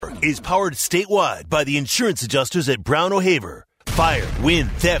is powered statewide by the insurance adjusters at Brown O'Haver. Fire,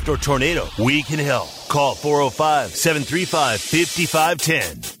 wind, theft, or tornado, we can help. Call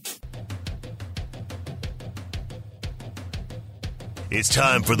 405-735-5510. It's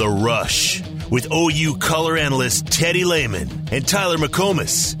time for The Rush with OU color analyst Teddy Lehman and Tyler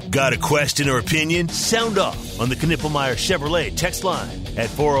McComas. Got a question or opinion? Sound off on the Knippelmeyer Chevrolet text line at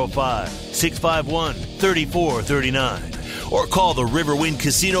 405-651-3439 or call the Riverwind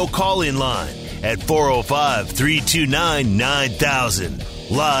Casino call-in line at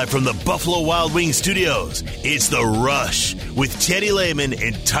 405-329-9000. Live from the Buffalo Wild Wings studios, it's The Rush with Teddy Lehman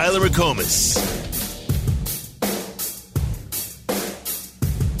and Tyler McComas.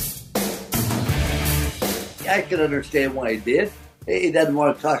 I can understand why he did. He doesn't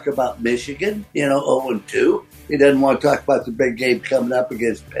want to talk about Michigan, 0-2. He doesn't want to talk about the big game coming up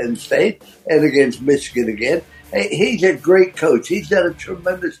against Penn State and against Michigan again. He's a great coach. He's done a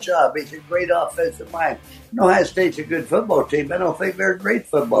tremendous job. He's a great offensive mind. Ohio State's a good football team. I don't think they're a great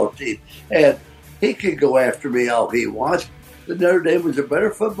football team. And he can go after me all he wants. The Notre Dame was a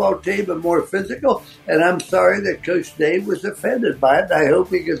better football team and more physical. And I'm sorry that Coach Dave was offended by it. I hope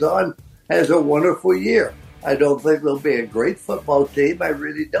he goes on, has a wonderful year. I don't think they'll be a great football team. I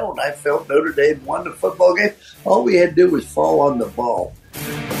really don't. I felt Notre Dame won the football game. All we had to do was fall on the ball.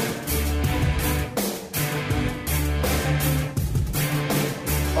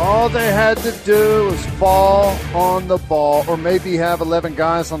 All they had to do was fall on the ball or maybe have 11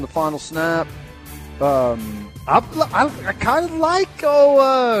 guys on the final snap. I kind of like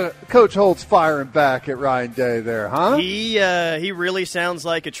Coach Holtz firing back at Ryan Day there, huh? He really sounds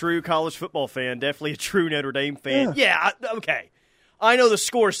like a true college football fan, definitely a true Notre Dame fan. Yeah, okay. I know the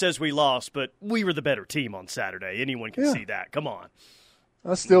score says we lost, but we were the better team on Saturday. Anyone can see that. Come on.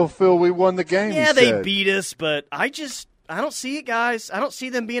 I still feel we won the game. Yeah, they beat us, but I don't see it, guys. I don't see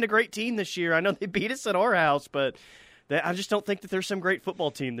them being a great team this year. I know they beat us at our house, but I just don't think that there's some great football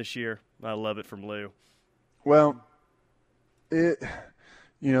team this year. I love it from Lou. Well,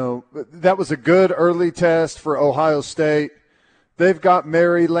 that was a good early test for Ohio State. They've got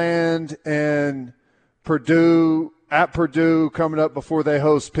Maryland and Purdue coming up before they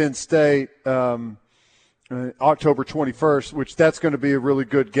host Penn State October 21st, which that's going to be a really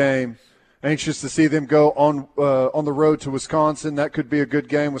good game. Anxious to see them go on the road to Wisconsin. That could be a good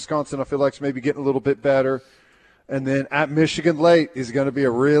game. Wisconsin, I feel like, is maybe getting a little bit better. And then at Michigan late is going to be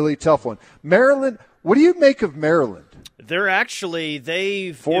a really tough one. Maryland, what do you make of Maryland? They're actually,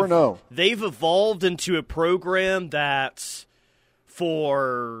 they've 4-0. They've evolved into a program that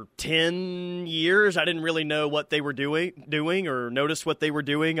for 10 years I didn't really know what they were doing or notice what they were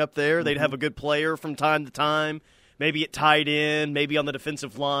doing up there. Mm-hmm. They'd have a good player from time to time, maybe at tight end, maybe on the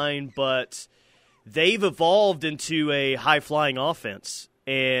defensive line, but they've evolved into a high-flying offense.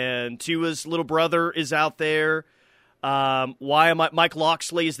 And Tua's little brother is out there. Mike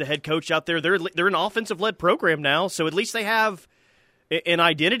Locksley is the head coach out there. They're an offensive-led program now, so at least they have an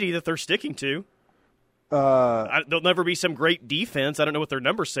identity that they're sticking to. There'll never be some great defense. I don't know what their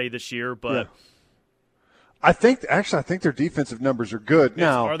numbers say this year, but yeah. I think their defensive numbers are good.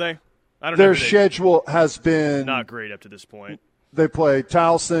 Now, are they? I don't know. Their schedule has been not great up to this point. They play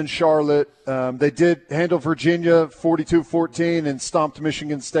Towson, Charlotte. They did handle Virginia 42-14 and stomped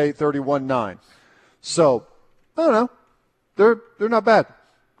Michigan State 31-9. So, I don't know. They're not bad.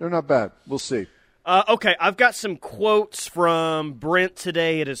 They're not bad. We'll see. Okay, I've got some quotes from Brent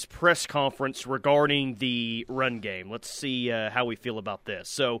today at his press conference regarding the run game. Let's see how we feel about this.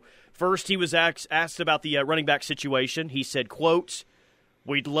 So, first he was asked about the running back situation. He said, quote,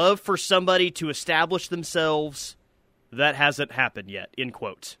 "We'd love for somebody to establish themselves. That hasn't happened yet," end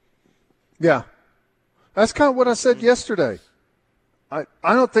quote. Yeah. That's kind of what I said yesterday. I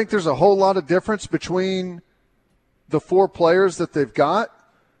don't think there's a whole lot of difference between the four players that they've got.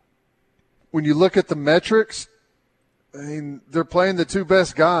 When you look at the metrics, I mean, they're playing the two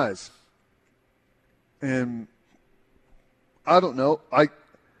best guys. And I don't know. I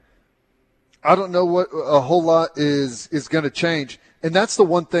don't know what a whole lot is going to change. And that's the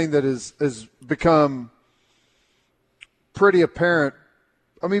one thing that has become pretty apparent.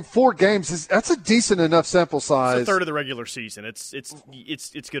 I mean, 4 games that's a decent enough sample size. It's a third of the regular season.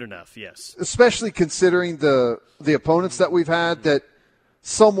 It's good enough, yes. Especially considering the opponents that we've had, that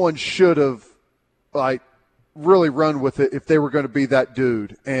someone should have really run with it if they were going to be that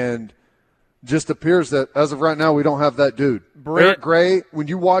dude. And just appears that as of right now we don't have that dude. Eric Gray, when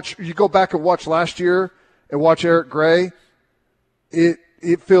you go back and watch last year and watch Eric Gray,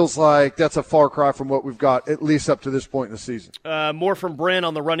 it feels like that's a far cry from what we've got, at least up to this point in the season. More from Brent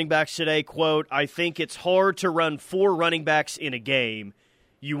on the running backs today. Quote, "I think it's hard to run 4 running backs in a game.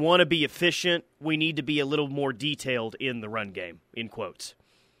 you want to be efficient, we need to be a little more detailed in the run game, in quotes.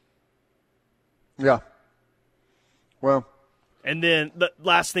 Yeah. Well. And then the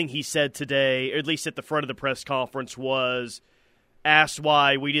last thing he said today, or at least at the front of the press conference, was asked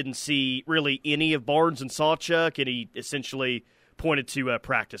why we didn't see really any of Barnes and Sawchuk, and he essentially pointed to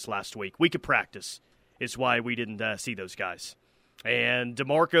practice last week. We could practice is why we didn't see those guys. And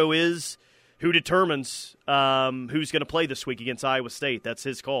DeMarco is who determines who's going to play this week against Iowa State. That's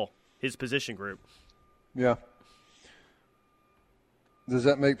his call, his position group. Yeah. Does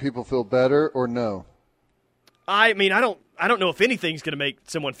that make people feel better or no? I mean, I don't know if anything's going to make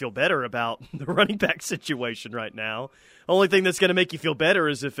someone feel better about the running back situation right now. Only thing that's going to make you feel better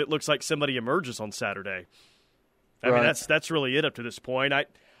is if it looks like somebody emerges on Saturday. I mean, that's really it up to this point.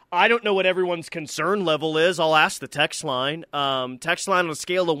 I don't know what everyone's concern level is. I'll ask the text line. Text line on a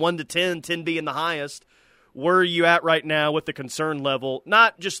scale of 1 to 10, 10 being the highest. Where are you at right now with the concern level?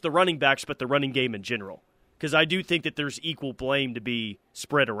 Not just the running backs, but the running game in general. Because I do think that there's equal blame to be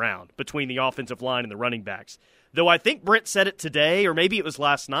spread around between the offensive line and the running backs. Though I think Brent said it today, or maybe it was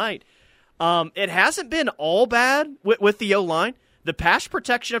last night, it hasn't been all bad with the O-line. The pass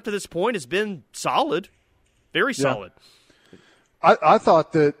protection up to this point has been solid, very solid. I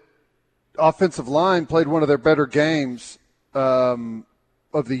thought that offensive line played one of their better games of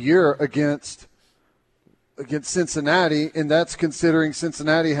the year against Cincinnati, and that's considering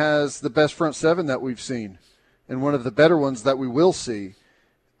Cincinnati has the best front seven that we've seen and one of the better ones that we will see.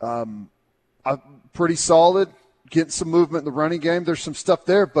 Pretty solid, getting some movement in the running game. There's some stuff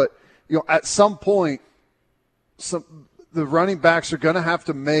there, but at some point, the running backs are going to have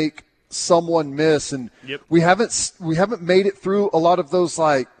to make someone miss, and we haven't made it through a lot of those,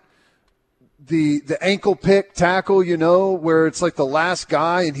 like the ankle pick tackle, where it's like the last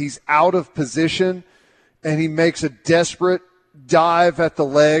guy and he's out of position and he makes a desperate dive at the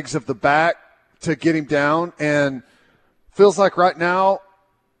legs of the back to get him down. And feels like right now,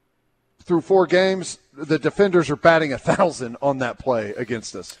 through 4 games, the defenders are batting 1,000 on that play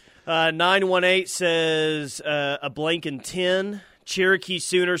against us. 918 says a blank and 10. Cherokee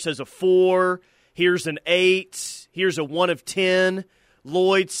Sooner says a 4. Here's an 8. Here's a 1 of 10.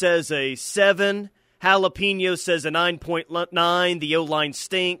 Lloyd says a 7. Jalapeno says a 9.9. The O-line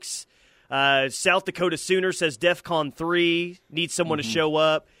stinks. South Dakota Sooner says DEFCON 3. Needs someone to show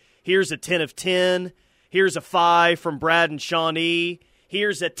up. Here's a 10 of 10. Here's a 5 from Brad and Shawnee.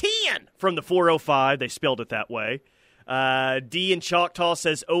 Here's a 10 from the 405. They spelled it that way. D in Choctaw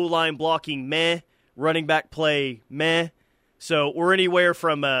says O-line blocking meh. Running back play meh. So we're anywhere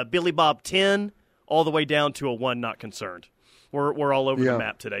from Billy Bob 10 all the way down to a 1 not concerned. We're all over the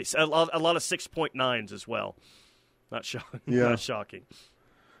map today. So a lot of 6.9s as well. Not shocking. Not shocking.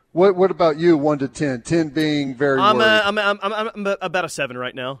 What about you? 1 to 10? 10 being very. I'm about a 7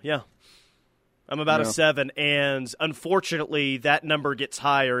 right now. Yeah, I'm about a 7, and unfortunately, that number gets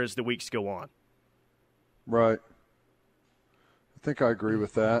higher as the weeks go on. Right. I think I agree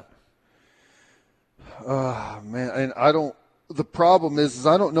with that. Man, and I don't. The problem is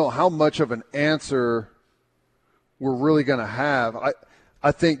I don't know how much of an answer we're really going to have.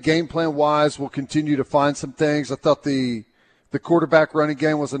 I think game plan wise, we'll continue to find some things. I thought the quarterback running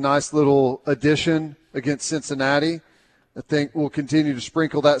game was a nice little addition against Cincinnati. I think we'll continue to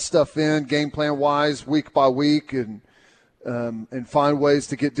sprinkle that stuff in game plan wise, week by week, and find ways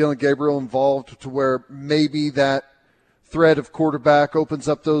to get Dylan Gabriel involved to where maybe that threat of quarterback opens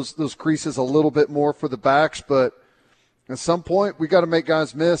up those creases a little bit more for the backs. But at some point, we got to make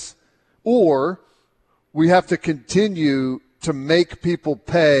guys miss, or we have to continue to make people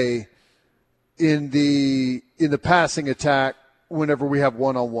pay in the passing attack whenever we have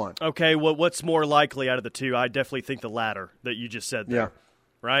one-on-one. Okay, well, what's more likely out of the two? I definitely think the latter that you just said there. Yeah.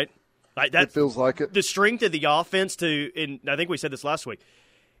 Right? That it feels like it. The strength of the offense and I think we said this last week,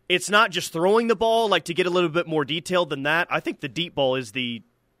 it's not just throwing the ball, like to get a little bit more detailed than that. I think the deep ball is the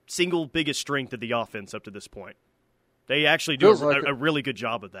single biggest strength of the offense up to this point. They actually do a really good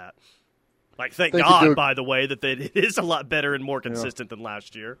job of that. Like, thank God, by the way, that it is a lot better and more consistent than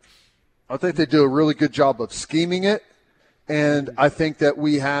last year. I think they do a really good job of scheming it, and I think that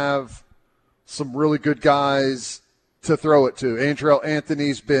we have some really good guys to throw it to. Andrell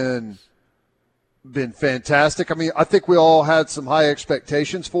Anthony's been fantastic. I mean, I think we all had some high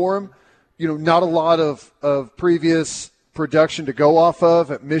expectations for him. Not a lot of previous production to go off of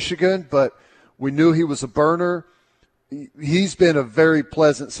at Michigan, but we knew he was a burner. He's been a very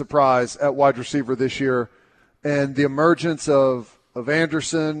pleasant surprise at wide receiver this year, and the emergence of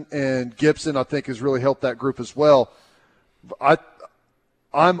Anderson and Gibson, I think, has really helped that group as well.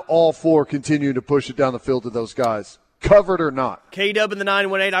 I'm all for continuing to push it down the field to those guys. covered or not. K-Dub in the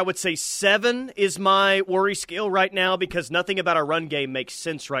 918, I would say 7 is my worry scale right now because nothing about our run game makes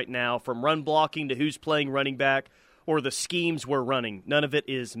sense right now, from run blocking to who's playing running back or the schemes we're running. None of it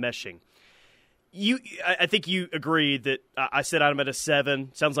is meshing. I think you agree that I said I'm at a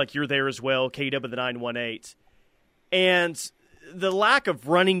 7. Sounds like you're there as well, K-Dub in the 918. And the lack of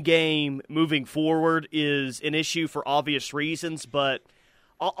running game moving forward is an issue for obvious reasons, but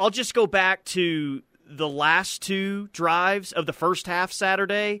I'll just go back to the last 2 drives of the first half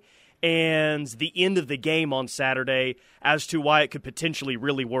Saturday and the end of the game on Saturday as to why it could potentially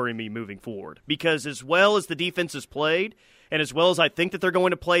really worry me moving forward. Because as well as the defense has played, and as well as I think that they're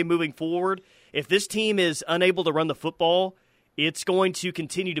going to play moving forward, if this team is unable to run the football, it's going to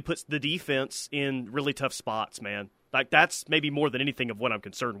continue to put the defense in really tough spots, man. Like, that's maybe more than anything of what I'm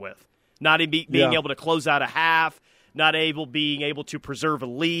concerned with. Not being able to close out a half, not being able to preserve a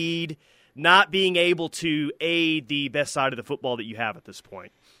lead, not being able to aid the best side of the football that you have at this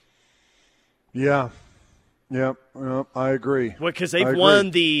point. Yeah. I agree. Because they've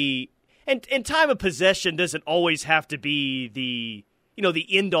won the – and time of possession doesn't always have to be the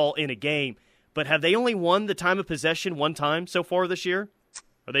end-all in a game. But have they only won the time of possession one time so far this year?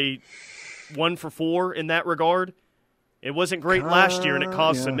 Are they 1 for 4 in that regard? It wasn't great last year, and it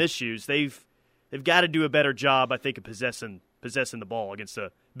caused some issues. They've got to do a better job, I think, of possessing the ball against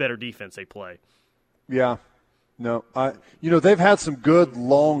a better defense they play. Yeah. No. They've had some good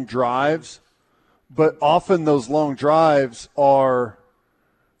long drives, but often those long drives are,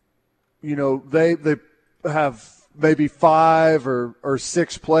 they have maybe 5 or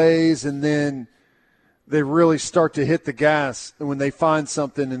 6 plays, and then they really start to hit the gas when they find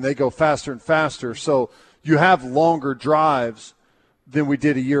something and they go faster and faster. So you have longer drives than we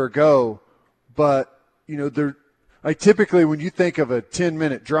did a year ago, but typically when you think of a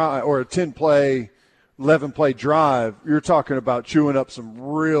 10-minute drive or a 10-play, 11-play drive, you're talking about chewing up some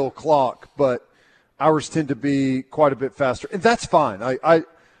real clock, but ours tend to be quite a bit faster, and that's fine.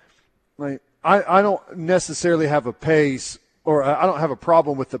 I don't necessarily have a pace, or I don't have a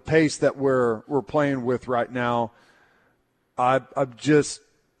problem with the pace that we're playing with right now. I'm just,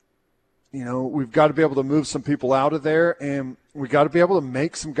 we've got to be able to move some people out of there, and we got to be able to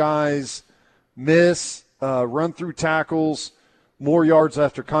make some guys miss, run through tackles, more yards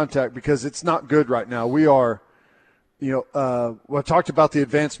after contact, because it's not good right now. We are, I talked about the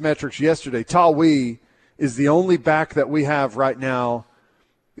advanced metrics yesterday. Tawee is the only back that we have right now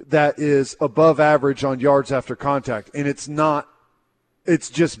that is above average on yards after contact, and it's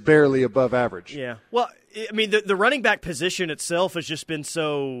just barely above average. Yeah. Well, I mean, the running back position itself has just been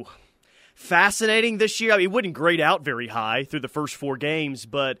so fascinating this year. I mean, it wouldn't grade out very high through the first 4 games,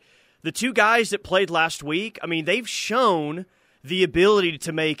 but the 2 guys that played last week, I mean, they've shown the ability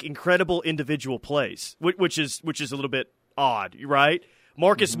to make incredible individual plays, which is a little bit odd, right?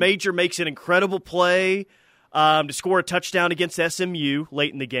 Marcus Major makes an incredible play to score a touchdown against SMU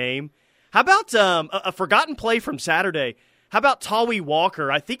late in the game. How about a forgotten play from Saturday? How about Tawee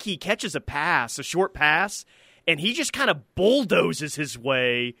Walker? I think he catches a short pass, and he just kind of bulldozes his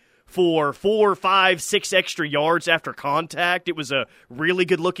way for 4, 5, 6 extra yards after contact. It was a really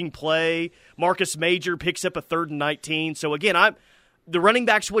good-looking play. Marcus Major picks up a 3rd and 19. So, again, the running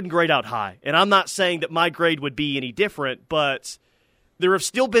backs wouldn't grade out high, and I'm not saying that my grade would be any different, but there have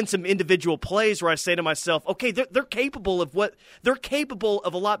still been some individual plays where I say to myself, okay, they're capable of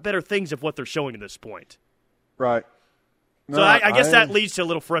a lot better things of what they're showing at this point. Right. No, so I guess that leads to a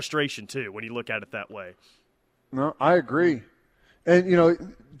little frustration, too, when you look at it that way. No, I agree.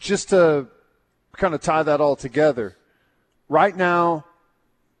 And, just to kind of tie that all together, right now,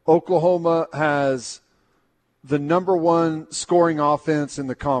 Oklahoma has the number 1 scoring offense in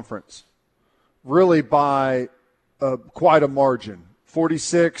the conference, really by quite a margin,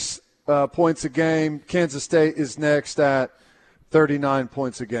 46 points a game. Kansas State is next at 39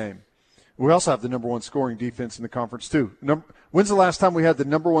 points a game. We also have the number 1 scoring defense in the conference, too. When's the last time we had the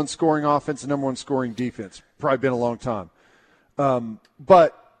number 1 scoring offense and number 1 scoring defense? Probably been a long time.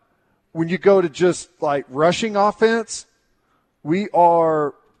 But when you go to just like rushing offense, we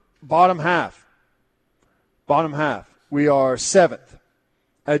are bottom half. We are 7th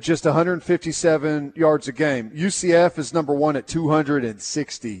at just 157 yards a game. UCF is number 1 at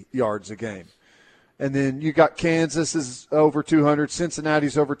 260 yards a game. And then you got Kansas is over 200,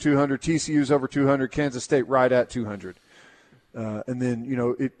 Cincinnati's over 200, TCU's over 200, Kansas State right at 200. And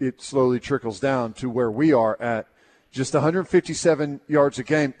then, it slowly trickles down to where we are at just 157 yards a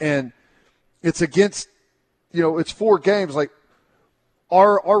game. And it's against, it's 4 games. Like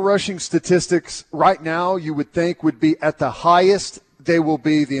our rushing statistics right now, you would think would be at the highest they will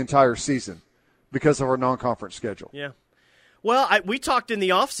be the entire season. because of our non-conference schedule. Yeah. Well, we talked in the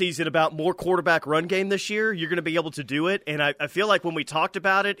offseason about more quarterback run game this year. You're going to be able to do it. And I feel like when we talked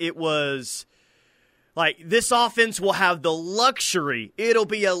about it, it was like this offense will have the luxury. It'll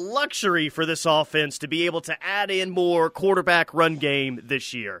be a luxury for this offense to be able to add in more quarterback run game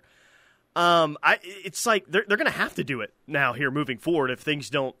this year. It's like they're going to have to do it now here moving forward if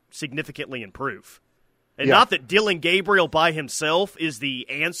things don't significantly improve. And not that Dillon Gabriel by himself is the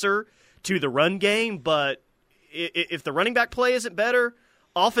answer to the run game, but if the running back play isn't better,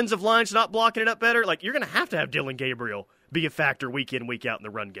 offensive line's not blocking it up better, like you're going to have Dillon Gabriel be a factor week in, week out in the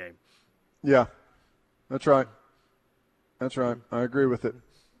run game. Yeah, that's right. That's right. I agree with it.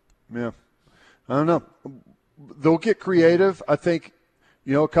 Yeah. I don't know. They'll get creative. I think,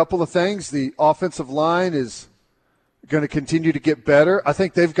 a couple of things. The offensive line is going to continue to get better. I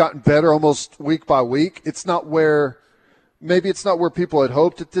think they've gotten better almost week by week. It's not where people had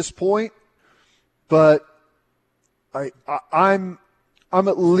hoped at this point, but I'm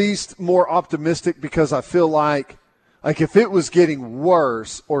at least more optimistic because I feel like if it was getting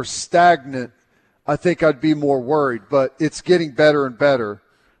worse or stagnant, I think I'd be more worried. But it's getting better and better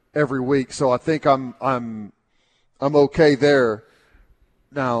every week, so I think I'm okay there.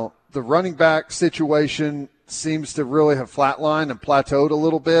 Now the running back situation seems to really have flatlined and plateaued a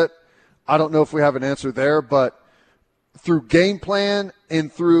little bit. I don't know if we have an answer there, but through game plan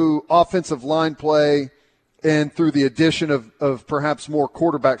and through offensive line play and through the addition of perhaps more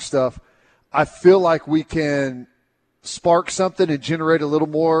quarterback stuff, I feel like we can spark something and generate a little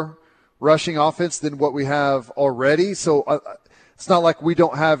more rushing offense than what we have already. So it's not like we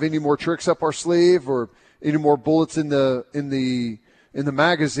don't have any more tricks up our sleeve or any more bullets in the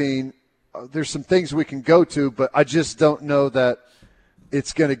magazine. There's some things we can go to, but I just don't know that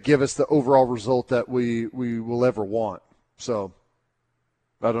it's going to give us the overall result that we will ever want. So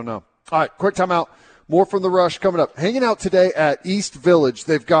I don't know. All right, quick timeout. More from The Rush coming up. Hanging out today at East Village.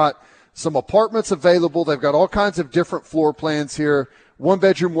 They've got some apartments available. They've got all kinds of different floor plans here. 1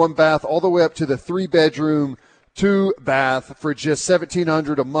 bedroom, 1 bath, all the way up to the 3 bedroom, 2 bath for just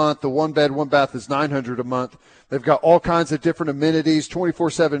 $1,700 a month. The 1 bed, 1 bath is $900 a month. They've got all kinds of different amenities,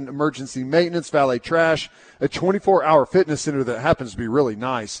 24/7 emergency maintenance, valet trash, a 24-hour fitness center that happens to be really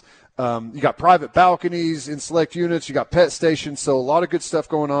nice. You got private balconies in select units. You got pet stations. So a lot of good stuff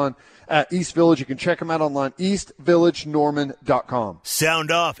going on at East Village. You can check them out online, eastvillagenorman.com. Sound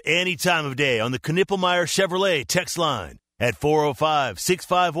off any time of day on the Knippelmeyer Chevrolet text line at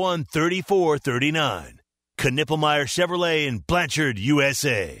 405-651-3439. Knippelmeyer Chevrolet in Blanchard,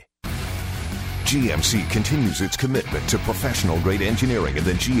 USA. GMC continues its commitment to professional-grade engineering in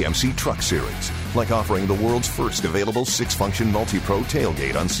the GMC Truck Series, like offering the world's first available 6-function multi-pro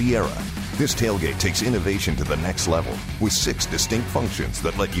tailgate on Sierra. This tailgate takes innovation to the next level with 6 distinct functions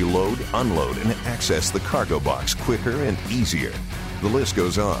that let you load, unload, and access the cargo box quicker and easier. The list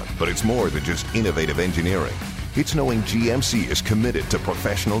goes on, but it's more than just innovative engineering. It's knowing GMC is committed to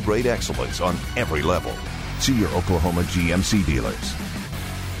professional-grade excellence on every level. See your Oklahoma GMC dealers.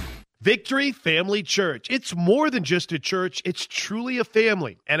 Victory Family Church. It's more than just a church. It's truly a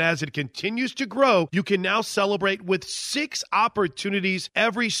family. And as it continues to grow, you can now celebrate with 6 opportunities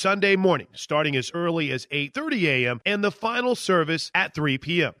every Sunday morning, starting as early as 8:30 a.m. and the final service at 3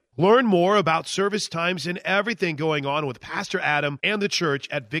 p.m. Learn more about service times and everything going on with Pastor Adam and the church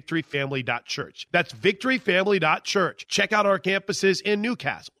at victoryfamily.church. That's victoryfamily.church. Check out our campuses in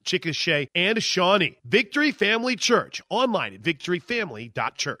Newcastle, Chickasha, and Shawnee. Victory Family Church, online at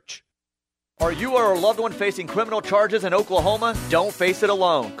victoryfamily.church. Are you or a loved one facing criminal charges in Oklahoma? Don't face it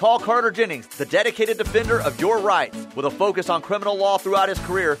alone. Call Carter Jennings, the dedicated defender of your rights. With a focus on criminal law throughout his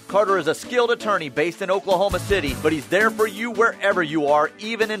career, Carter is a skilled attorney based in Oklahoma City, but he's there for you wherever you are,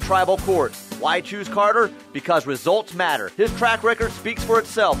 even in tribal courts. Why choose Carter? Because results matter. His track record speaks for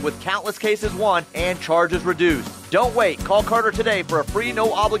itself with countless cases won and charges reduced. Don't wait. Call Carter today for a free,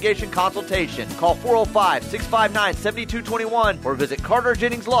 no-obligation consultation. Call 405-659-7221 or visit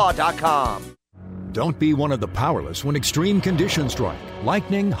CarterJenningsLaw.com. Don't be one of the powerless when extreme conditions strike.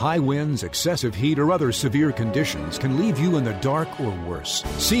 Lightning, high winds, excessive heat, or other severe conditions can leave you in the dark or worse.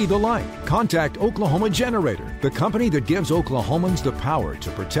 See the light. Contact Oklahoma Generator, the company that gives Oklahomans the power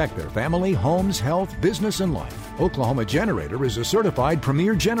to protect their family, homes, health, business, and life. Oklahoma Generator is a certified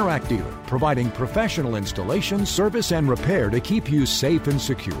premier Generac dealer, providing professional installation, service, and repair to keep you safe and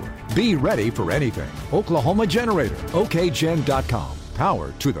secure. Be ready for anything. Oklahoma Generator, okgen.com.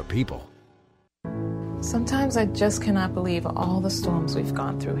 Power to the people. Sometimes I just cannot believe all the storms we've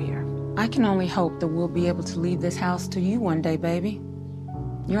gone through here. I can only hope that we'll be able to leave this house to you one day, baby.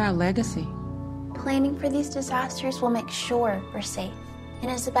 You're our legacy. Planning for these disasters will make sure we're safe.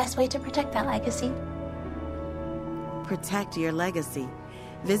 and is the best way to protect that legacy. Protect your legacy.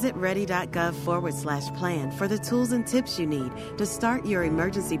 Visit ready.gov/plan for the tools and tips you need to start your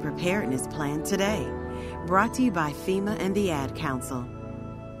emergency preparedness plan today. Brought to you by FEMA and the Ad Council.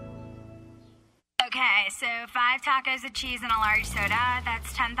 Okay, so 5 tacos of cheese and a large soda.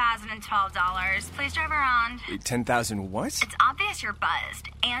 That's $10,012. Please drive around. Wait, 10,000 what? It's obvious you're buzzed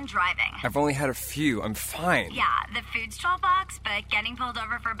and driving. I've only had a few. I'm fine. Yeah, the food's $12, but getting pulled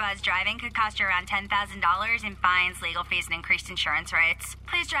over for buzz driving could cost you around $10,000 in fines, legal fees, and increased insurance rates.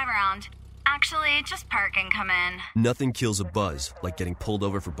 Please drive around. Actually, just park and come in. Nothing kills a buzz like getting pulled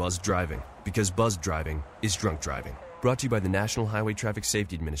over for buzz driving, because buzz driving is drunk driving. Brought to you by the National Highway Traffic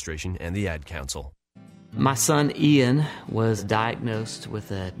Safety Administration and the Ad Council. My son Ian was diagnosed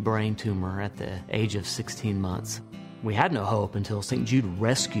with a brain tumor at the age of 16 months. We had no hope until St. Jude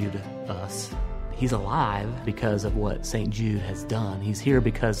rescued us. He's alive because of what St. Jude has done. He's here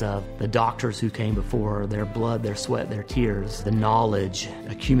because of the doctors who came before, their blood, their sweat, their tears, the knowledge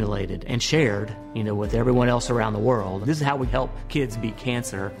accumulated and shared, with everyone else around the world. This is how we help kids beat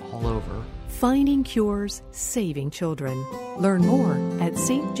cancer all over. Finding cures, saving children. Learn more at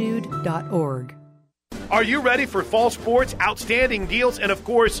stjude.org. Are you ready for fall sports, outstanding deals, and of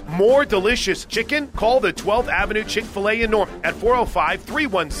course, more delicious chicken? Call the 12th Avenue Chick-fil-A in Norton at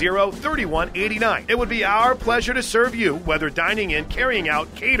 405-310-3189. It would be our pleasure to serve you, whether dining in, carrying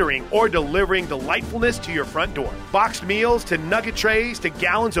out, catering, or delivering delightfulness to your front door. Boxed meals to nugget trays to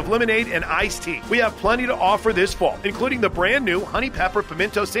gallons of lemonade and iced tea. We have plenty to offer this fall, including the brand new honey pepper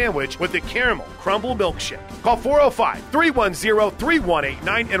pimento sandwich with the caramel crumble milkshake. Call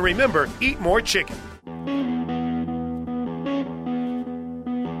 405-310-3189 and remember, eat more chicken.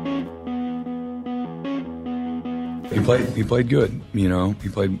 He played good, He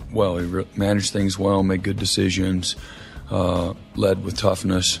played well. He managed things well, made good decisions, led with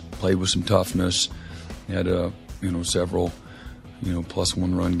toughness, played with some toughness. He had several,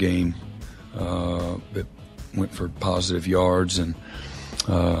 +1 run game that went for positive yards and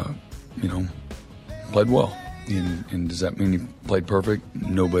played well. And does that mean he played perfect?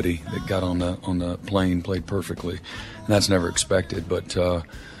 Nobody that got on the plane played perfectly, and that's never expected. But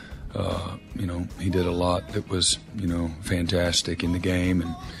he did a lot that was fantastic in the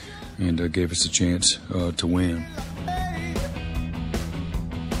game, and gave us a chance to win.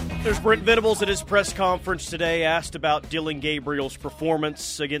 There's Brent Venables at his press conference today, asked about Dillon Gabriel's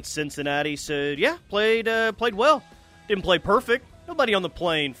performance against Cincinnati. Said, yeah, played well. Didn't play perfect. Nobody on the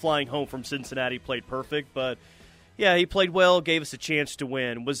plane flying home from Cincinnati played perfect, but yeah, he played well, gave us a chance to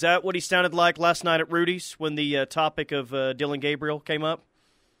win. Was that what he sounded like last night at Rudy's when the topic of Dillon Gabriel came up?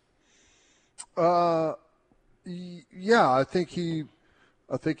 Yeah, I think he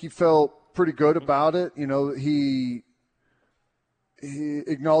felt pretty good about it. He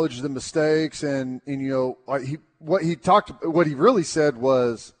acknowledged the mistakes, and what he really said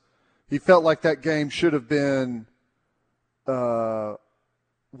was he felt like that game should have been. What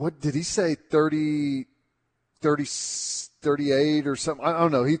did he say? 38 or something. I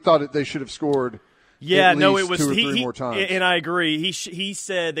don't know. He thought they should have scored. Yeah, no, it was 2 or 3 more times. And I agree. He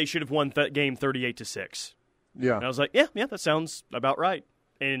said they should have won that game 38-6. Yeah, and I was like, yeah, that sounds about right.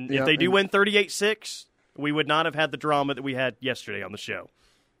 And if they do win 38-6, we would not have had the drama that we had yesterday on the show.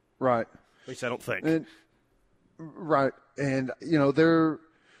 Right. At least I don't think. Right, and there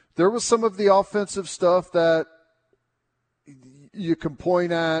was some of the offensive stuff that you can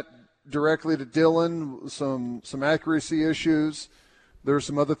point at directly to Dillon, some accuracy issues. There's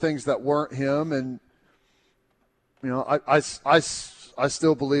some other things that weren't him, and I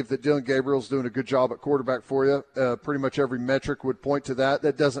still believe that Dillon Gabriel's doing a good job at quarterback for you. Pretty much every metric would point to that.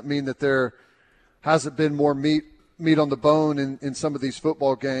 That doesn't mean that there hasn't been more meat on the bone in some of these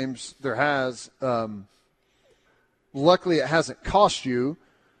football games. There has. Luckily, it hasn't cost you.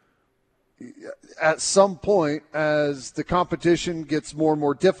 At some point, as the competition gets more and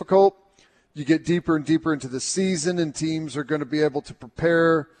more difficult, you get deeper and deeper into the season, and teams are going to be able to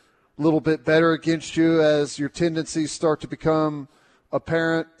prepare a little bit better against you as your tendencies start to become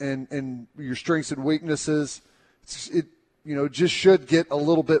apparent and your strengths and weaknesses. It just should get a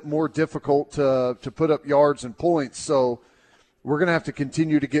little bit more difficult to put up yards and points. So we're going to have to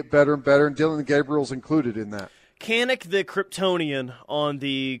continue to get better and better, and Dillon Gabriel's included in that. Kanik the Kryptonian on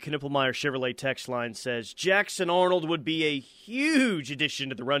the Knippelmeyer Chevrolet text line says, Jackson Arnold would be a huge addition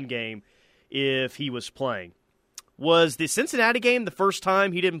to the run game if he was playing. Was the Cincinnati game the first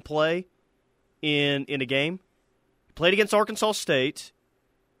time he didn't play in a game? He played against Arkansas State,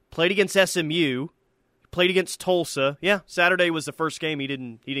 played against SMU, played against Tulsa. Yeah, Saturday was the first game he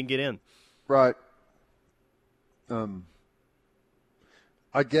didn't get in. Right.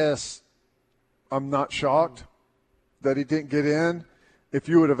 I guess I'm not shocked that he didn't get in. If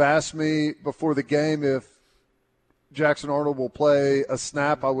you would have asked me before the game if Jackson Arnold will play a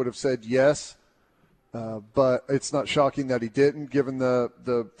snap, I would have said yes. But it's not shocking that he didn't, given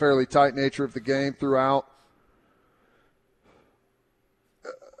the fairly tight nature of the game throughout.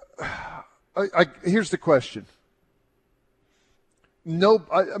 Here's the question.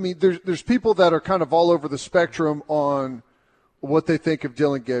 I mean, there's people that are kind of all over the spectrum on what they think of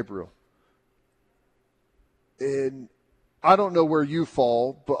Dillon Gabriel. And I don't know where you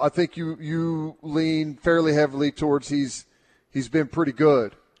fall, but I think you lean fairly heavily towards he's been pretty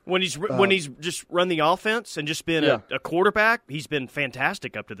good. When he's just run the offense and just been a quarterback, he's been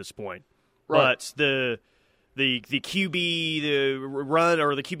fantastic up to this point. Right. But the QB, the run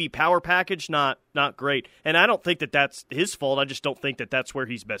or the QB power package, not great. And I don't think that that's his fault. I just don't think that that's where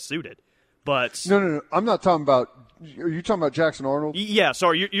he's best suited. But no. I'm not talking about. Are you talking about Jackson Arnold? Yeah.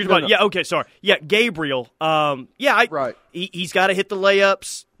 Sorry. You're talking about. Yeah. Okay. Sorry. Yeah. Gabriel. Right. He's got to hit the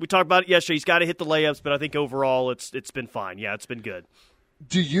layups. We talked about it yesterday. He's got to hit the layups, but I think overall it's been fine. Yeah, it's been good.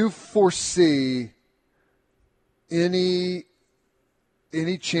 Do you foresee any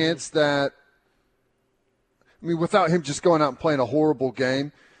chance that? I mean, without him just going out and playing a horrible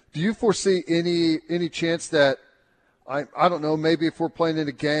game, do you foresee any chance that, I don't know, maybe if we're playing in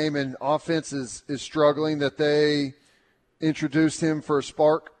a game and offense is struggling, that they introduce him for a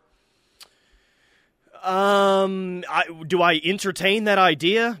spark? Do I entertain that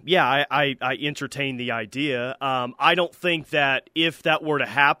idea? Yeah, I entertain the idea. I don't think that if that were to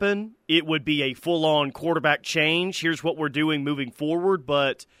happen, it would be a full-on quarterback change. Here's what we're doing moving forward,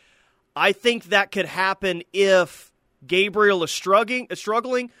 but I think that could happen if Gabriel is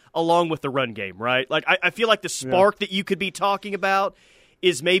struggling along with the run game, right? Like I feel like the spark that you could be talking about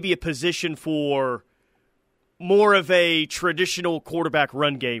is maybe a position for more of a traditional quarterback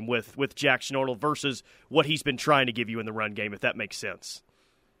run game with Jackson Arnold versus what he's been trying to give you in the run game, if that makes sense.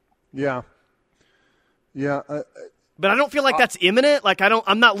 Yeah. Yeah. But I don't feel like that's imminent. Like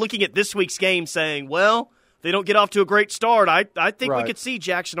I'm not looking at this week's game saying, well, they don't get off to a great start. I think we could see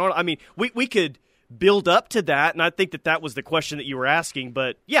Jackson Arnold. I mean, we could build up to that, and I think that was the question that you were asking.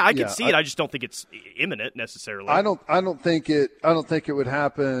 But yeah, I could see it. I just don't think it's imminent necessarily. I don't think it would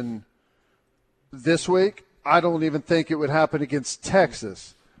happen this week. I don't even think it would happen against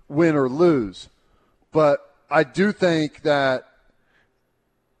Texas, win or lose. But I do think that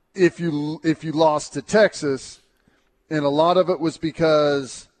if you lost to Texas, and a lot of it was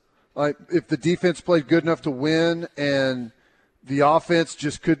because if the defense played good enough to win and the offense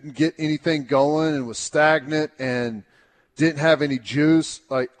just couldn't get anything going and was stagnant and didn't have any juice,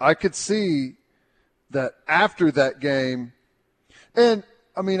 I could see that after that game. And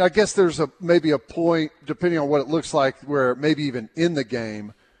I mean, I guess there's maybe a point, depending on what it looks like, where maybe even in the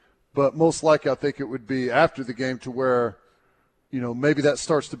game, but most likely I think it would be after the game to where, maybe that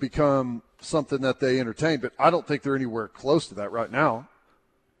starts to become something that they entertain. But I don't think they're anywhere close to that right now.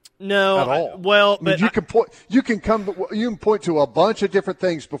 No, at all. You can point to a bunch of different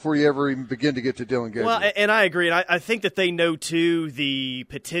things before you ever even begin to get to Dillon Gabriel. Well, and I agree. And I think that they know too the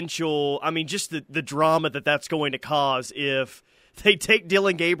potential. I mean, just the drama that's going to cause if they take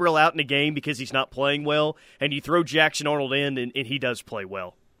Dillon Gabriel out in a game because he's not playing well, and you throw Jackson Arnold in and he does play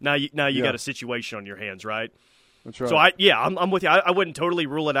well. Now you got a situation on your hands, right? That's right. So I'm with you. I wouldn't totally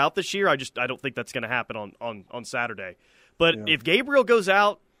rule it out this year. I don't think that's going to happen on Saturday. But if Gabriel goes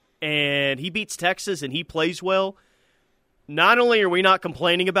out and he beats Texas and he plays well, not only are we not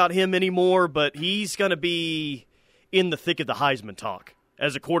complaining about him anymore, but he's going to be in the thick of the Heisman talk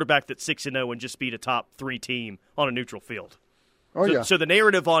as a quarterback that's 6-0 and just beat a top 3 team on a neutral field. So the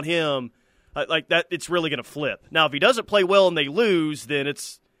narrative on him, like that, it's really going to flip. Now, if he doesn't play well and they lose, then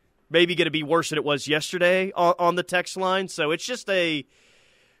it's maybe going to be worse than it was yesterday on the text line. So it's just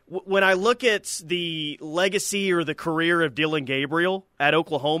when I look at the legacy or the career of Dillon Gabriel at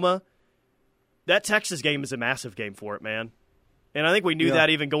Oklahoma, that Texas game is a massive game for it, man. And I think we knew that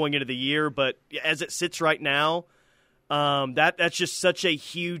even going into the year, but as it sits right now, that's just such a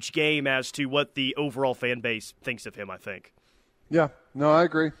huge game as to what the overall fan base thinks of him, I think. Yeah, no, I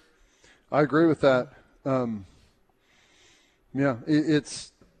agree. I agree with that. I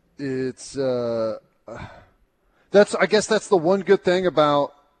guess that's the one good thing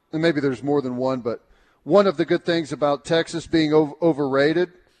about, and maybe there's more than one, but one of the good things about Texas being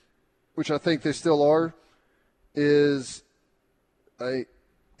overrated, which I think they still are, is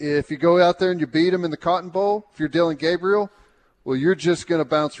if you go out there and you beat them in the Cotton Bowl, if you're Dillon Gabriel, well, you're just going to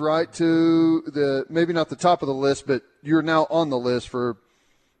bounce right to maybe not the top of the list, but you're now on the list for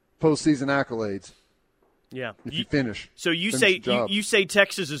postseason accolades. Yeah. If you finish. So you say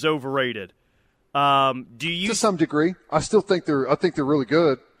Texas is overrated. Do you to some degree? I think they're really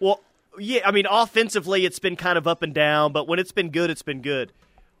good. Well, yeah, I mean offensively it's been kind of up and down, but when it's been good, it's been good.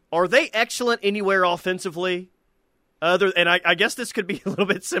 Are they excellent anywhere offensively? I guess this could be a little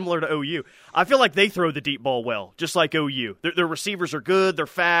bit similar to OU. I feel like they throw the deep ball well, just like OU. Their receivers are good, they're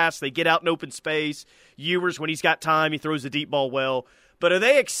fast, they get out in open space. Ewers, when he's got time, he throws the deep ball well. But are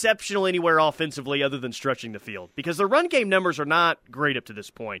they exceptional anywhere offensively other than stretching the field? Because their run game numbers are not great up to this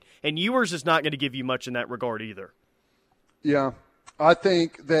point, and Ewers is not going to give you much in that regard either. Yeah, I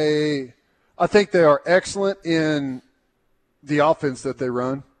think they are excellent in the offense that they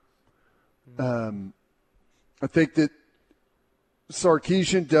run. I think that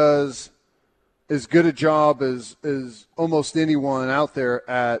Sarkisian does as good a job as almost anyone out there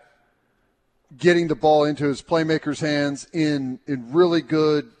at getting the ball into his playmakers' hands in really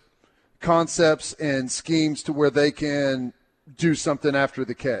good concepts and schemes to where they can do something after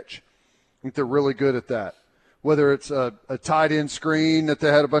the catch. I think they're really good at that. Whether it's a tight end screen that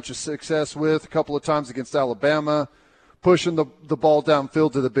they had a bunch of success with a couple of times against Alabama, pushing the ball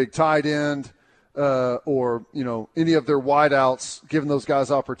downfield to the big tight end, or any of their wideouts, giving those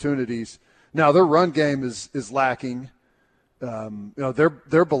guys opportunities. Now their run game is lacking.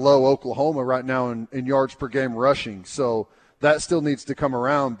 They're below Oklahoma right now in yards per game rushing, so that still needs to come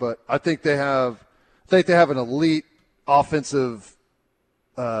around. But I think they have an elite offensive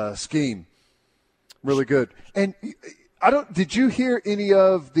scheme, really good. And did you hear any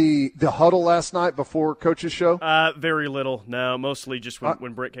of the huddle last night before Coach's show? Very little. No, mostly just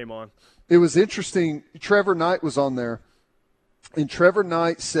when Britt came on. It was interesting. Trevor Knight was on there, and Trevor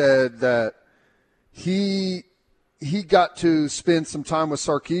Knight said that he got to spend some time with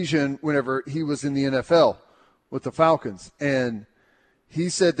Sarkisian whenever he was in the NFL with the Falcons. And he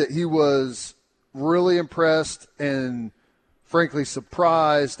said that he was really impressed and, frankly,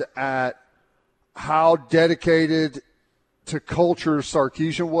 surprised at how dedicated to culture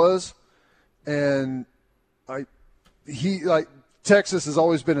Sarkisian was. And Texas has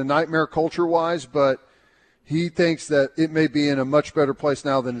always been a nightmare culture-wise, but he thinks that it may be in a much better place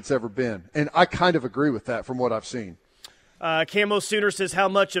now than it's ever been. And I kind of agree with that from what I've seen. Camo Sooner says, how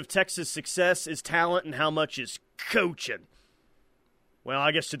much of Texas' success is talent and how much is coaching? Well,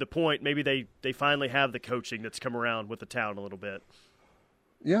 I guess to the point, maybe they finally have the coaching that's come around with the talent a little bit.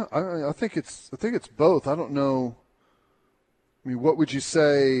 Yeah, I think it's both. I don't know. I mean, what would you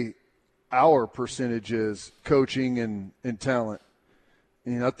say our percentage is coaching and talent?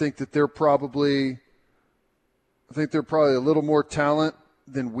 And I think that they're probably a little more talent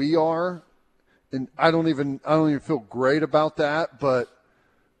than we are, and I don't even feel great about that. But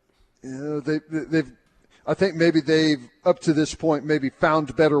I think maybe they've up to this point maybe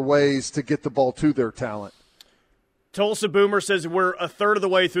found better ways to get the ball to their talent. Tulsa Boomer says we're a third of the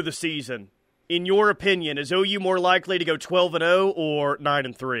way through the season. In your opinion, is OU more likely to go 12-0 or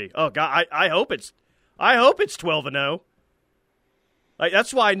 9-3? Oh God, I hope it's 12-0.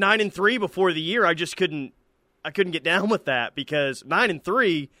 That's why 9-3 before the year I couldn't get down with that, because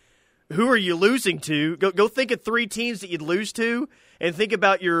 9-3, who are you losing to? Go think of 3 teams that you'd lose to, and think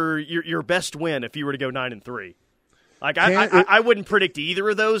about your best win if you were to go 9-3. I wouldn't predict either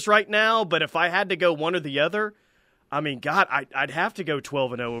of those right now, but if I had to go one or the other, I mean, God, I'd have to go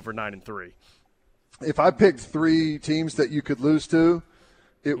 12-0 over 9-3. If I picked 3 teams that you could lose to,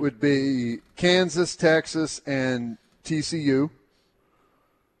 it would be Kansas, Texas, and TCU.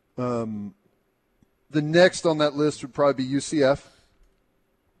 The next on that list would probably be UCF.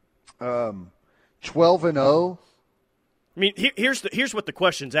 12-0. I mean, here's what the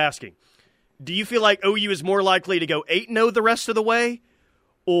question's asking. Do you feel like OU is more likely to go 8-0 the rest of the way,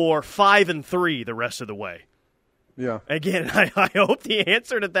 or 5-3 the rest of the way? Yeah. Again, I hope the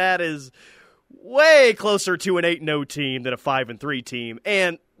answer to that is way closer to an 8-0 team than a 5-3 team.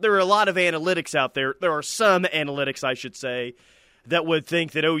 And there are a lot of analytics out there. There are some analytics, I should say, that would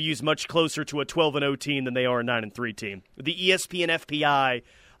think that OU is much closer to a 12-0 team than they are a 9-3 team. The ESPN FPI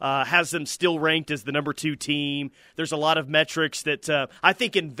has them still ranked as the number 2 team. There's a lot of metrics that I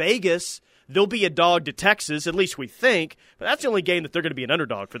think in Vegas they'll be a dog to Texas, at least we think, but that's the only game that they're going to be an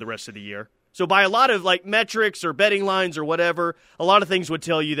underdog for the rest of the year. So by a lot of metrics or betting lines or whatever, a lot of things would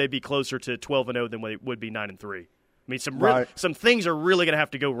tell you they'd be closer to 12-0 than they would be 9-3. I mean, some things are really going to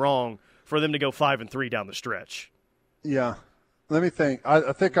have to go wrong for them to go 5-3 down the stretch. Yeah. Let me think.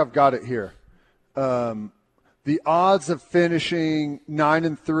 I think I've got it here. The odds of finishing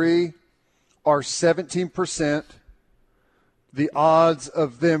 9-3 are 17%. The odds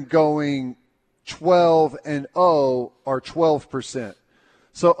of them going 12-0 are 12%.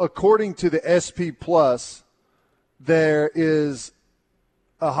 So according to the SP Plus, there is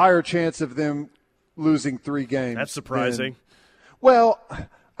a higher chance of them losing 3 games. That's surprising. Well,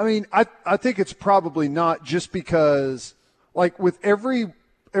 I mean, I think it's probably not, just because, like, with every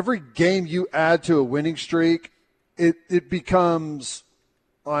game you add to a winning streak, it becomes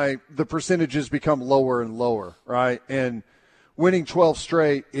like the percentages become lower and lower, right? And winning 12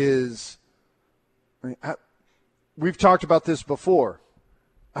 straight is, I mean, we've talked about this before.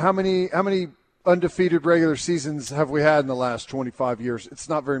 How many undefeated regular seasons have we had in the last 25 years? It's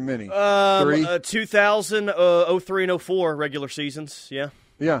not very many. 3? 2000, 03, and 04 regular seasons, yeah.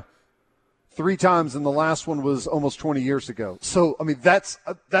 Yeah. 3 times, and the last one was almost 20 years ago. So, I mean, that's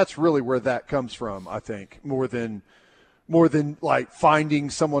really where that comes from, I think, more than like finding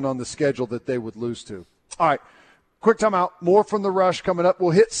someone on the schedule that they would lose to. All right. Quick timeout. More from the Rush coming up.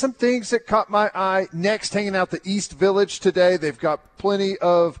 We'll hit some things that caught my eye. Next, hanging out the East Village today. They've got plenty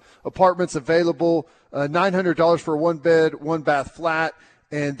of apartments available. $900 for a 1-bed, 1-bath flat.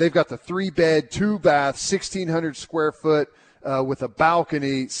 And they've got the 3-bed, 2-bath, 1,600 square foot with a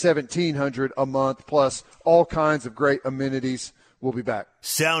balcony, $1,700 a month, plus all kinds of great amenities. We'll be back.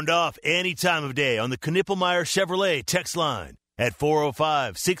 Sound off any time of day on the Knippelmeyer Chevrolet text line at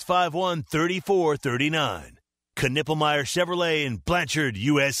 405-651-3439. Knippelmeyer Chevrolet in Blanchard,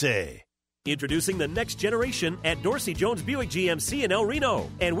 USA. Introducing the next generation at Dorsey Jones Buick GMC in El Reno.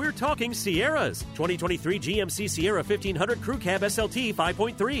 And we're talking Sierras. 2023 GMC Sierra 1500 Crew Cab SLT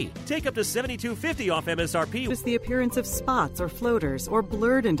 5.3. Take up to $7,250 off MSRP. Notice the appearance of spots or floaters or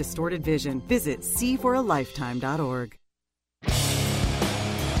blurred and distorted vision. Visit seeforalifetime.org.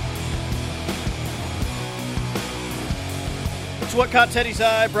 It's What Caught Teddy's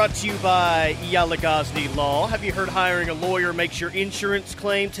Eye, brought to you by Eyal Lagosny Law. Have you heard hiring a lawyer makes your insurance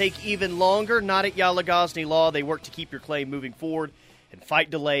claim take even longer? Not at Eyal Lagosny Law. They work to keep your claim moving forward and fight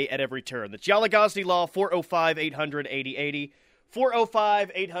delay at every turn. That's Eyal Lagosny Law, 405-800-8080.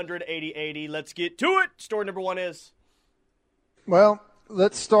 405-800-8080. Let's get to it. Story number 1 is? Well,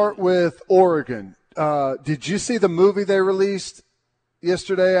 let's start with Oregon. Did you see the movie they released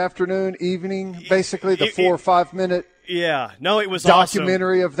yesterday evening? Basically the 4 or 5 minute Yeah, no, it was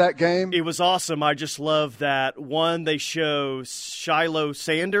documentary awesome. Of that game. It was awesome. I just love that. One, they show Shiloh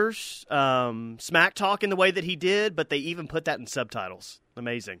Sanders smack talk in the way that he did, but they even put that in subtitles.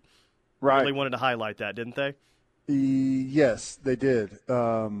 Amazing. Right. Really wanted to highlight that, didn't they? Yes, they did.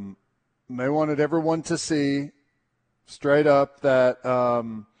 They wanted everyone to see straight up that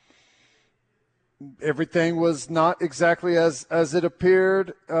everything was not exactly as it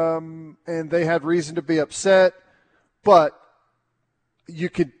appeared, and they had reason to be upset. But you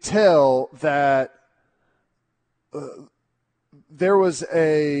could tell that there was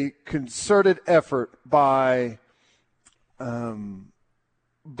a concerted effort by Oregon.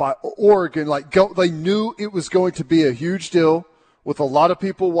 They knew it was going to be a huge deal with a lot of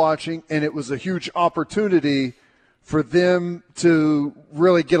people watching, and it was a huge opportunity for them to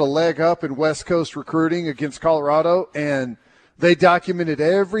really get a leg up in West Coast recruiting against Colorado, and they documented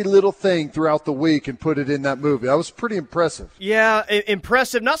every little thing throughout the week and put it in that movie. That was pretty impressive. Yeah,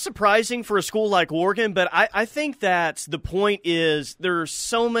 impressive. Not surprising for a school like Oregon, but I think that the point is there are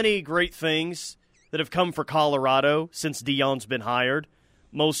so many great things that have come for Colorado since Deion's been hired,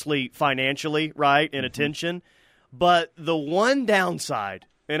 mostly financially, right, and attention. But the one downside,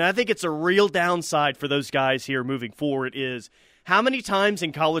 and I think it's a real downside for those guys here moving forward, is how many times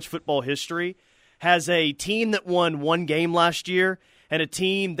in college football history has a team that won one game last year and a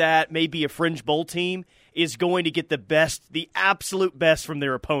team that may be a fringe bowl team is going to get the absolute best from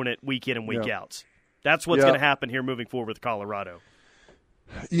their opponent week in and week out. That's what's going to happen here moving forward with Colorado.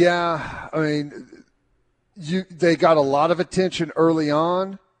 Yeah, I mean, they got a lot of attention early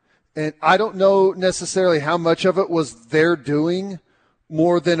on, and I don't know necessarily how much of it was their doing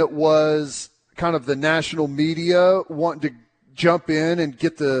more than it was kind of the national media wanting to jump in and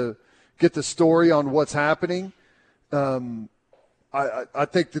get the story on what's happening. I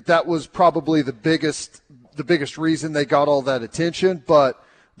think that was probably the biggest reason they got all that attention. But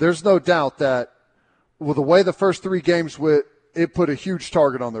there's no doubt that with the way the first 3 games went, it put a huge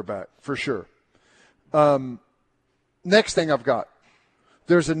target on their back for sure. Next thing I've got,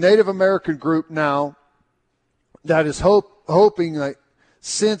 there's a Native American group now that is hoping that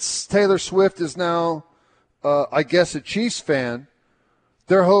since Taylor Swift is now, I guess, a Chiefs fan,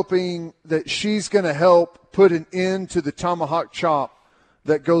 they're hoping that she's going to help put an end to the tomahawk chop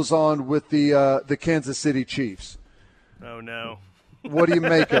that goes on with the Kansas City Chiefs. Oh, no. What do you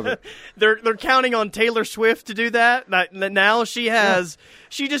make of it? They're counting on Taylor Swift to do that. Now she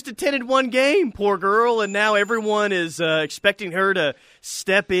just attended one game, poor girl, and now everyone is expecting her to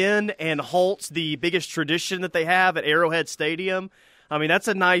step in and halt the biggest tradition that they have at Arrowhead Stadium. I mean, that's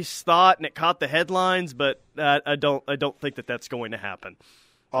a nice thought, and it caught the headlines, but I don't think that that's going to happen.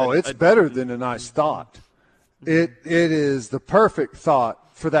 Oh, it's better than a nice thought. It is the perfect thought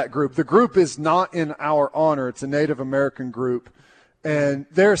for that group. The group is not in our honor. It's a Native American group. And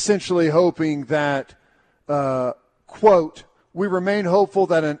they're essentially hoping that, quote, we remain hopeful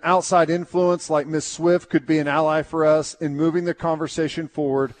that an outside influence like Ms. Swift could be an ally for us in moving the conversation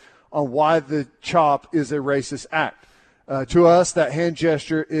forward on why the chop is a racist act. To us, that hand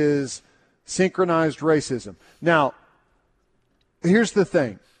gesture is synchronized racism. Now, here's the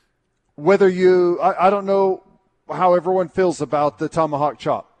thing. Whether I don't know how everyone feels about the tomahawk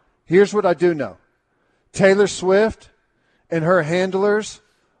chop. Here's what I do know. Taylor Swift and her handlers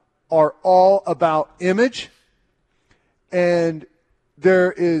are all about image, and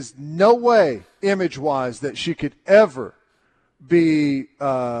there is no way, image-wise, that she could ever be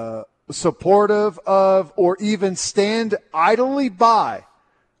supportive of or even stand idly by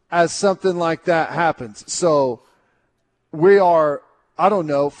as something like that happens. So we are,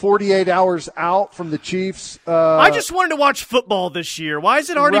 48 hours out from the Chiefs. I just wanted to watch football this year. Why is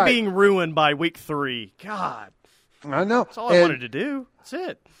it already being ruined by week 3? God. I know. That's all I wanted to do. That's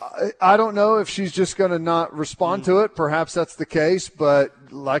it. I don't know if she's just going to not respond to it. Perhaps that's the case. But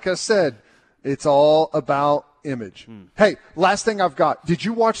like I said, it's all about image. Hey, last thing I've got. Did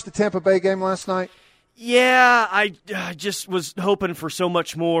you watch the Tampa Bay game last night? Yeah, I just was hoping for so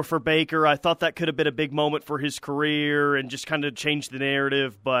much more for Baker. I thought that could have been a big moment for his career and just kind of change the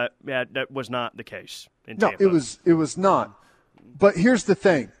narrative, but that was not the case in Tampa. No, it was not. But here's the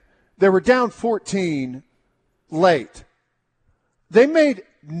thing. They were down 14 late. They made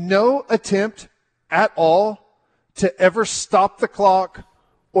no attempt at all to ever stop the clock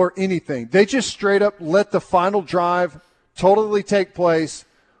or anything. They just straight up let the final drive totally take place.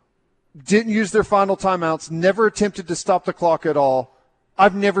 Didn't use their final timeouts, never attempted to stop the clock at all.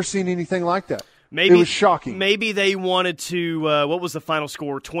 I've never seen anything like that. It was shocking. Maybe they wanted to, what was the final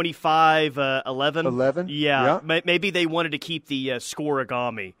score, 25-11? 11? Yeah. Maybe they wanted to keep the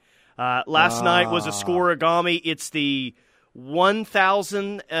scoregami. Last night was a scoregami. It's the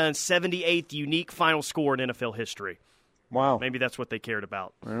 1,078th unique final score in NFL history. Wow. Maybe that's what they cared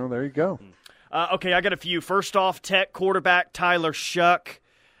about. Well, there you go. Okay, I got a few. First off, Tech quarterback Tyler Shuck.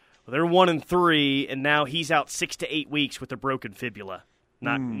 They're 1-3, and now he's out 6 to 8 weeks with a broken fibula.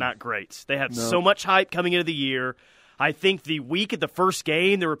 Not great. They had so much hype coming into the year. I think the week of the first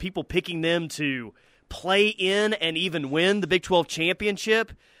game, there were people picking them to play in and even win the Big 12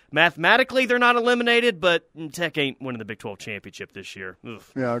 championship. Mathematically, they're not eliminated, but Tech ain't winning the Big 12 championship this year. Ugh.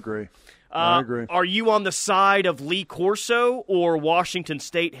 Yeah, I agree. I agree. Are you on the side of Lee Corso or Washington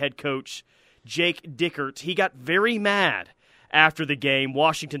State head coach Jake Dickert? He got very mad after the game,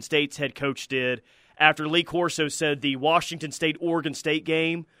 Washington State's head coach did, after Lee Corso said the Washington State-Oregon State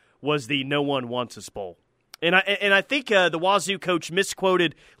game was the no one wants us bowl. And I think the Wazoo coach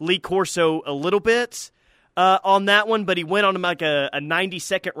misquoted Lee Corso a little bit on that one, but he went on like a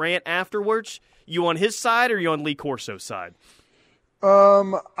 90-second rant afterwards. You on his side or you on Lee Corso's side?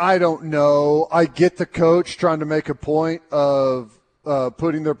 I don't know. I get the coach trying to make a point of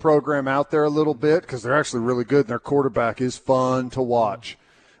putting their program out there a little bit because they're actually really good and their quarterback is fun to watch,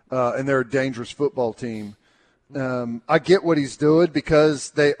 and they're a dangerous football team. I get what he's doing because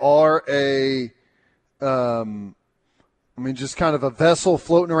they are just kind of a vessel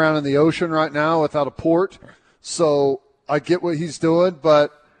floating around in the ocean right now without a port. So I get what he's doing,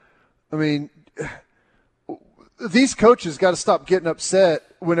 but, these coaches got to stop getting upset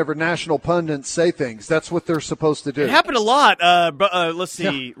whenever national pundits say things. That's what they're supposed to do. It happened a lot. Let's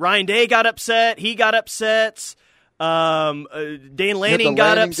see. Yeah. Ryan Day got upset. He got upset. Dan Lanning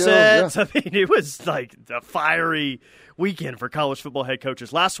got upset. Yeah. It was like a fiery weekend for college football head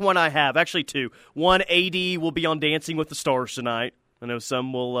coaches. Last one I have, actually two. One, AD will be on Dancing with the Stars tonight. I know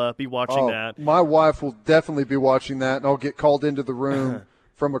some will be watching that. My wife will definitely be watching that, and I'll get called into the room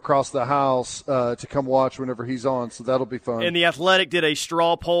from across the house to come watch whenever he's on, so that'll be fun. And The Athletic did a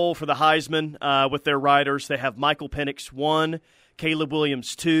straw poll for the Heisman with their writers. They have Michael Penix 1, Caleb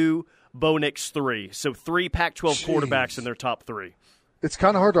Williams 2, Bo Nix 3. So 3 Pac-12 quarterbacks in their top 3. It's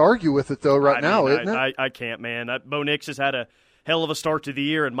kind of hard to argue with it, though, now, isn't it? I can't, man. Bo Nix has had a hell of a start to the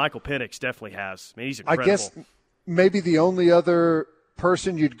year, and Michael Penix definitely has. I mean, he's incredible. I guess maybe the only other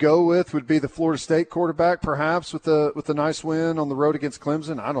person you'd go with would be the Florida State quarterback, perhaps, with a nice win on the road against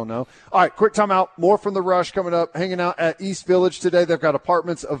Clemson. I don't know. All right, quick timeout. More from the Rush coming up. Hanging out at East Village today. They've got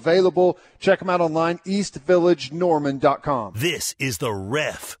apartments available. Check them out online, eastvillagenorman.com. This is the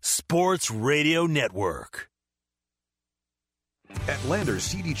Ref Sports Radio Network. At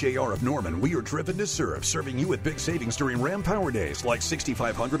Landers CDJR of Norman, we are driven to serve, serving you with big savings during Ram Power Days, like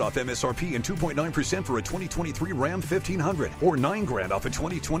 $6,500 off MSRP and 2.9% for a 2023 Ram 1500, or $9,000 off a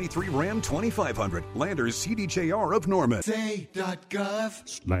 2023 Ram 2500. Landers CDJR of Norman.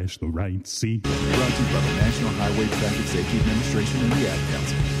 Say.gov/the right seat. Brought to you by the National Highway Traffic Safety Administration and the Ad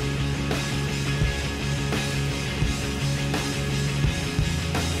Council.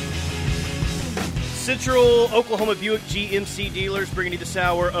 Central Oklahoma Buick GMC dealers bringing you this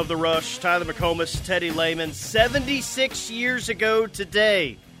hour of the Rush. Tyler McComas, Teddy Lehman. 76 years ago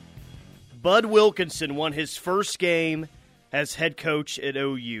today, Bud Wilkinson won his first game as head coach at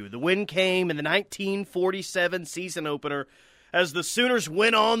OU. The win came in the 1947 season opener as the Sooners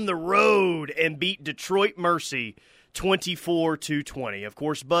went on the road and beat Detroit Mercy 24-20. Of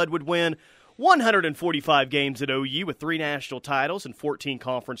course, Bud would win 145 games at OU with 3 national titles and 14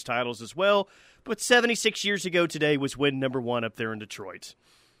 conference titles as well. But 76 years ago today was win number 1 up there in Detroit.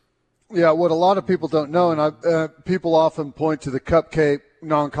 Yeah, what a lot of people don't know, and people often point to the Cupcake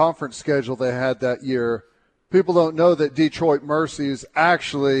non-conference schedule they had that year. People don't know that Detroit Mercy is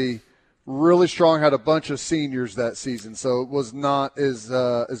actually really strong, had a bunch of seniors that season, so it was not as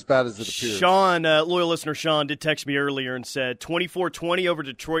bad as it appears. Sean, loyal listener Sean, did text me earlier and said 24-20 over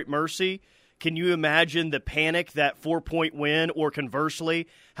Detroit Mercy. Can you imagine the panic, that 4-point win, or conversely,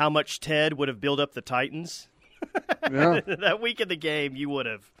 how much Ted would have built up the Titans? Yeah. That week of the game, you would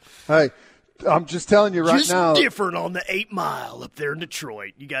have. Hey, I'm just telling you right now. Just different on the 8 Mile up there in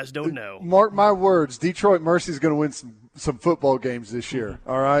Detroit. You guys don't know. Mark my words, Detroit Mercy is going to win some football games this year,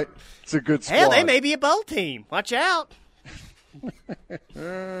 all right? It's a good squad. Hell, they may be a bowl team. Watch out.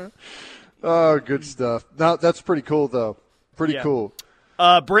 Oh, good stuff. No, that's pretty cool, though. Pretty cool.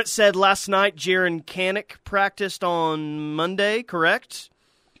 Britt said last night Jaron Kanak practiced on Monday, correct?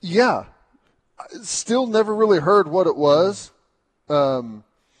 Yeah. Still never really heard what it was.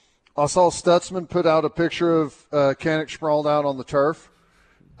 I saw Stutzman put out a picture of Kanak sprawled out on the turf,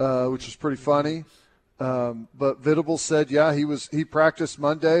 which was pretty funny. But Venables said, yeah, he practiced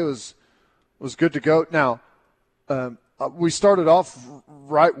Monday, was good to go. Now, we started off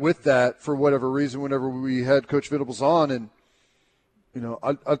right with that for whatever reason whenever we had Coach Venables on, and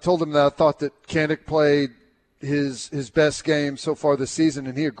I told him that I thought that Kanak played his best game so far this season,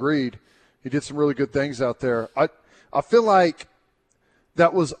 and he agreed. He did some really good things out there. I feel like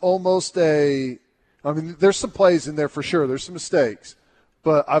that was almost there's some plays in there for sure. There's some mistakes.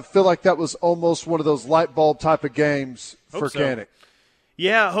 But I feel like that was almost one of those light bulb type of games for Kanak.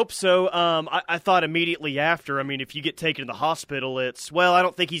 Yeah, I hope so. I thought immediately after, if you get taken to the hospital, I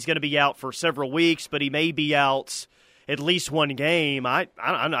don't think he's going to be out for several weeks, but he may be out at least one game. I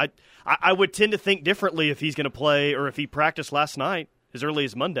would tend to think differently if he's going to play or if he practiced last night as early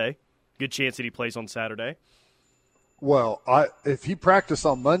as Monday. Good chance that he plays on Saturday. Well, if he practiced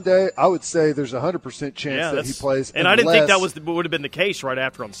on Monday, I would say there's 100% chance that he plays. And I didn't think that would have been the case right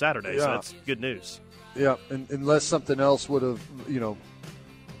after on Saturday, so that's good news. Yeah, unless something else would have,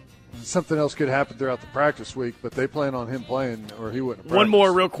 something else could happen throughout the practice week, but they plan on him playing or he wouldn't practice. One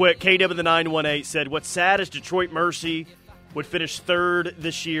more real quick. KW the 918 said, what's sad is Detroit Mercy would finish 3rd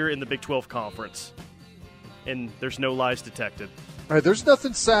this year in the Big 12 Conference. And there's no lies detected. All right, there's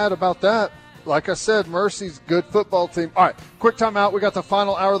nothing sad about that. Like I said, Mercy's a good football team. All right, quick timeout. We got the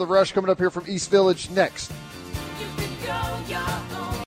final hour of the Rush coming up here from East Village next.